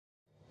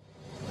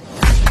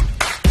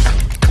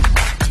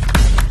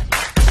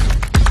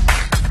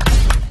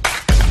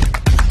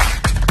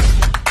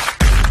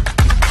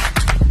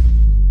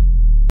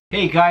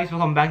guys,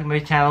 welcome back to my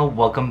channel.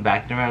 Welcome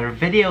back to another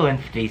video. In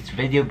today's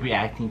video,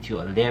 reacting to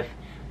ALYPH,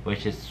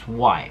 which is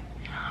Swipe.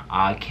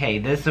 Okay,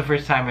 this is the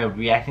first time I'm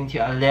reacting to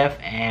ALYPH,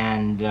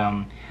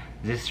 and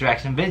this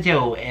reaction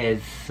video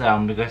is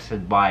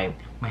requested by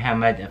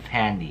Muhammad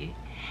Afandi.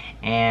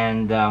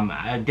 And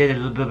I did a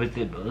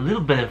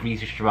little bit of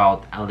research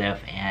about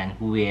ALYPH and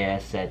who he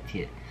is. That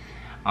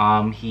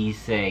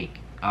he's a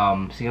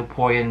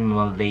Singaporean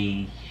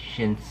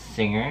Malaysian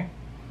singer,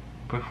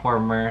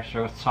 performer,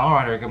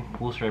 songwriter,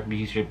 composer,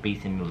 producer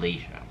based in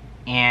Malaysia.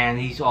 And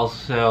he's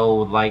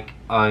also like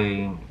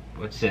an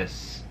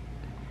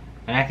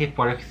active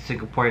part of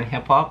Singaporean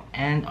hip hop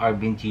and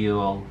R&B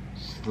duo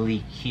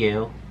Sleek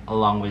Q,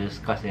 along with his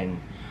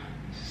cousin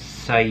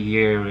Seri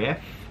Vita,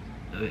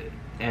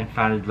 and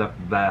founded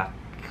Black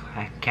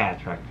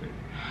Cat Record.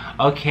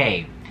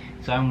 Okay,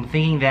 so I'm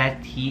thinking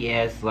that he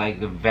is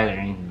like a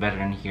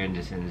veteran here in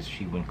this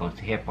industry when it comes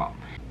to hip hop.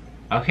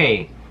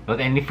 Okay, without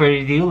any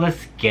further ado,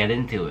 let's get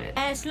into it.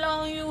 As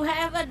long you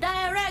have a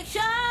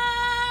direction.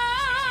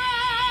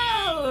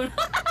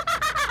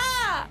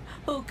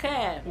 Who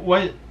cares?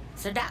 What?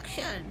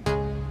 Seduction.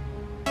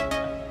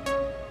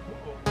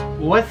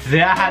 What's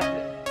that?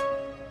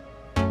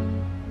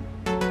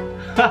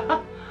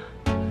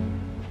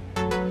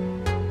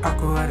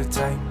 Aku ada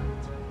type.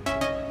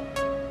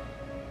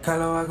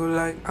 Kalau aku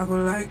like,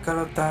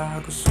 kalau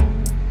tak aku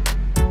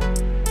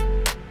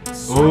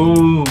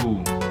Ooh.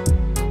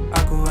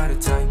 Aku ada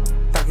type.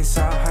 Tak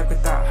kisah hype ke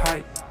tak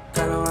hype.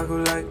 Kalau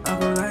aku like,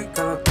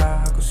 kalau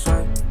tak aku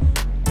swipe.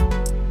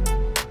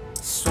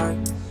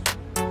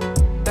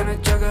 Tak nak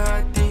jaga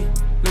hati,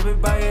 lebih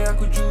baik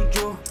aku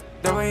jujur.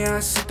 Dah banyak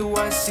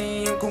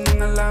situasi yang ku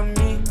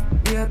mengalami.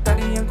 Biar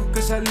tadi yang ku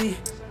kesali.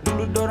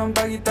 Dulu dorang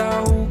bagi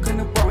tahu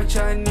kena buat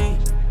macam ni.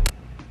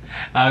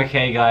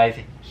 Okay guys,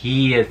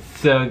 he is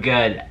so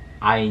good.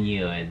 I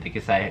knew it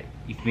because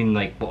he's been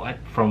like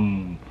what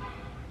from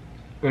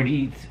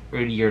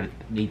earlier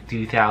late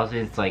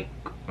 2000s, like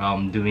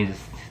doing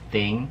this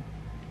thing.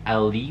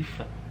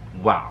 ALYPH,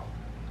 wow.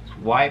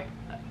 Swipe,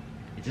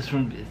 it's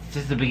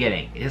just the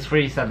beginning. It's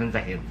 47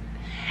 seconds,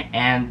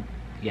 and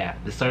yeah,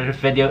 the start of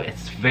the video,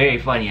 it's very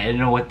funny. I don't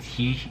know what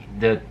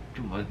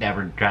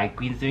whatever drag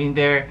queen's doing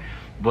there,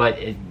 but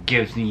it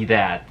gives me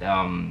that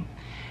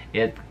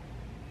it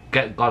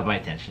got my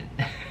attention.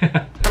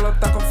 Kalau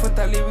tak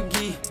comfortable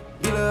pergi,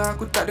 bila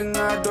aku tak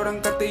dengar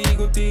dorang kata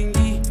ego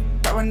tinggi,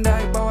 tak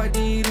pandai bawa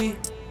diri,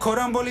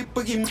 korang boleh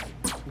pergi.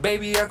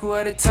 Baby aku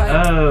ada type.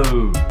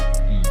 Oh.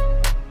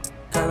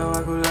 Kalau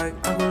aku like,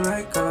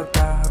 kalau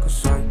tak aku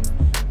swipe.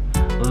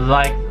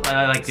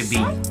 I like the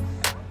beat.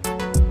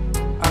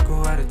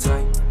 Aku ada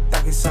type,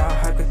 tak kisah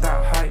hype ke tak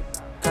hype.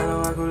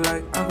 Kalau aku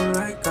like,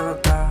 kalau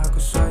tak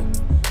aku swipe.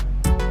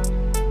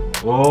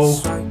 Oh.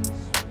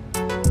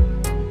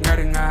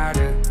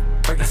 Ngada-ngada,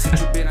 bagi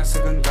secubit nak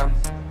segenggam.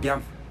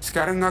 Diam,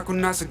 sekarang aku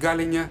nak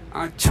segalanya.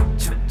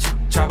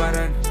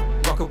 Cabaran,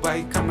 buat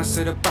kebaikan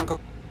masa depan kau.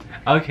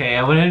 Okay,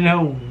 I want to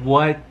know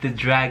what the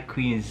drag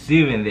queen is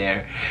doing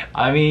there.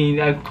 I mean,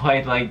 I'm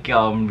quite like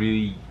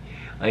really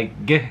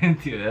like get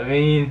into it. I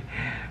mean,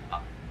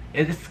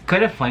 it's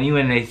kind of funny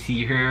when I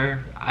see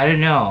her. I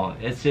don't know.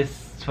 It's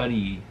just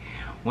funny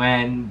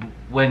when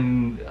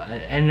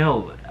I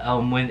know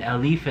when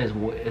ALYPH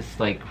is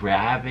like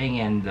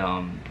rapping and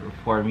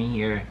performing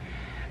here.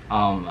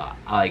 I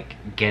like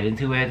get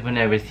into it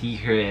whenever I see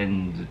her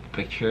in the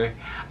picture.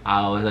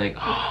 I was like,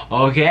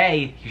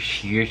 okay,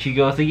 here she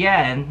goes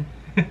again.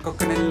 Kau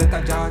kena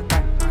letak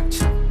jawatan.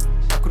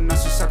 Aku nak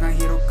susahkan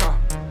hero kau.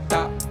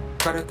 Tak,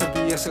 kau dah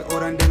terbiasa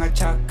orang dengar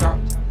cakap.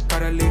 Kau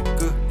dah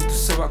lega, itu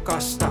sebab kau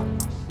stuck.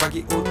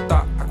 Bagi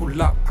otak, aku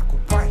lap, aku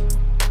buy.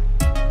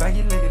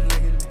 Bagi lega.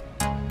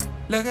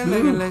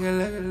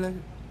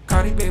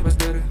 Kau ni bebas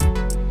dera.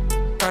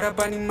 Kau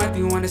dapat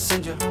nikmati one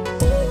messenger.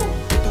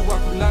 Itu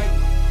aku like.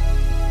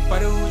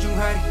 Pada hujung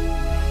hari,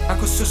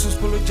 aku susun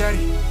 10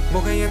 jari.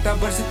 Moga yang tak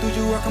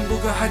bersetuju akan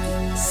buka hati.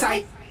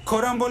 Say,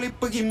 korang boleh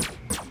pergi.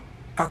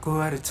 Aku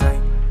ada type.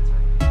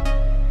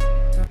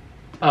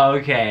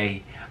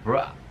 Okay,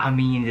 I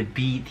mean the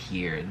beat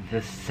here, the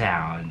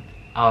sound.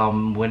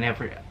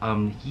 Whenever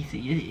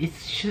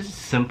it's just a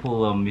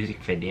simple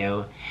music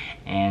video,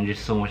 and there's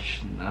so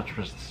much not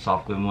much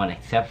soft going on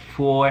except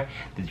for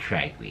the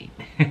drag queen.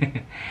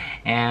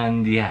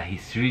 And yeah,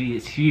 it's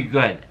really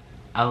good.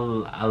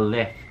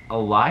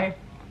 ALYPH,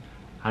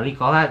 how do you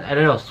call that? I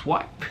don't know,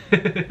 Swipe.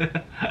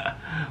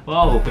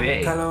 Whoa,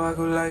 hey. Kalau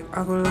aku like,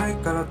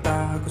 kalau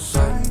tak aku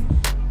swipe.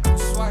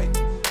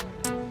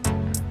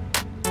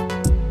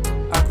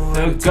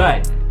 So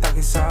good. Tak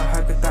kisah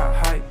hype ke tak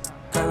hype.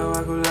 Kalau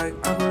aku like,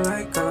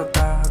 kalau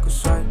tak aku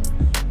swipe.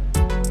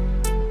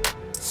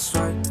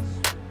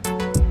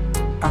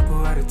 Aku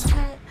ada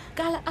type.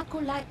 Kalau aku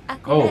like,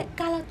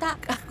 kalau tak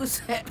aku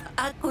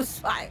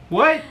swipe.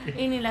 What?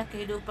 Inilah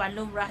kehidupan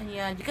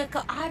lumrahnya. Jika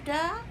kau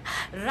ada,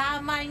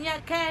 ramainya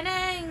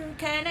keneng.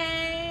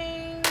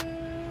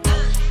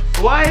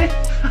 What?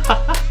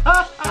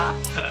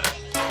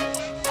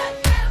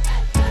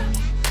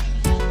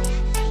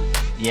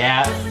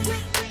 Yeah.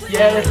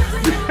 Yes.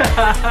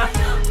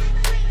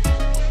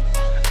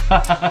 No,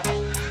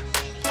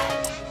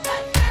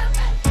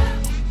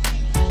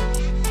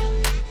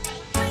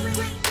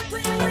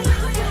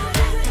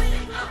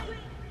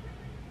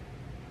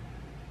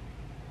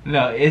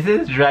 is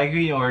this drag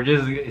queen or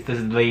just is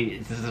this lady?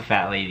 Is this a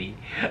fat lady?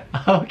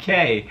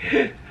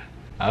 Okay.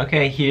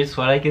 Okay, here's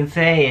what I can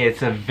say.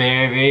 It's a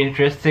very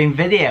interesting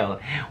video.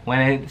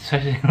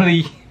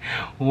 Especially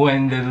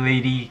when the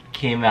lady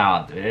came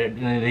out. The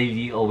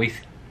lady always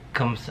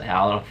comes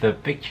out of the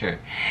picture,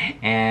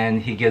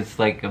 and he gets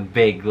like a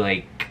big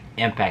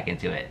impact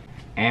into it.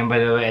 And by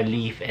the way,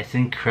 ALYPH is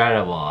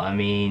incredible. I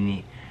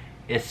mean,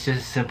 it's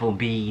just a simple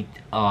beat.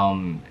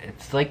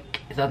 It's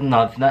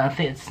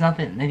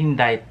nothing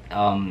that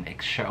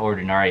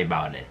extraordinary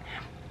about it.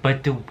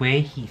 But the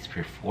way he's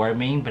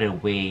performing, but the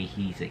way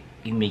he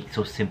makes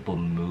so simple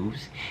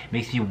moves,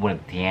 makes you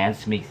want to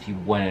dance, makes you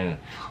want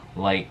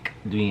to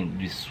doing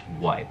this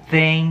swipe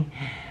thing.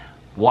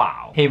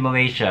 Wow. Hey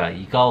Malaysia,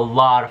 you got a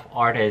lot of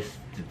artists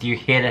that you're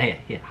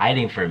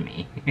hiding from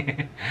me.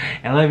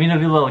 And let me know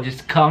below.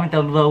 Just comment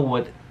down below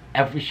what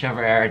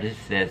whichever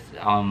artist is.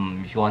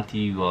 If you want to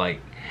do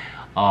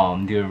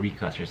a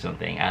request or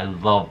something, I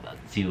love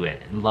to do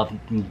it. I love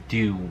to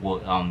do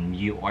what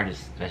you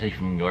artists, especially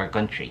from your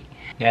country.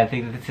 Yeah, I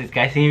think that's it,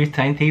 guys.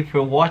 Thank you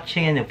for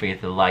watching, and don't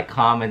forget to like,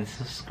 comment,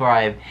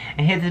 subscribe,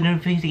 and hit the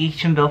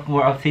notification bell for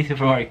more updates and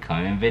for more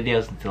coming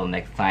videos. Until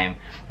next time,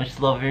 much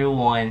love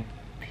everyone.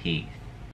 Peace.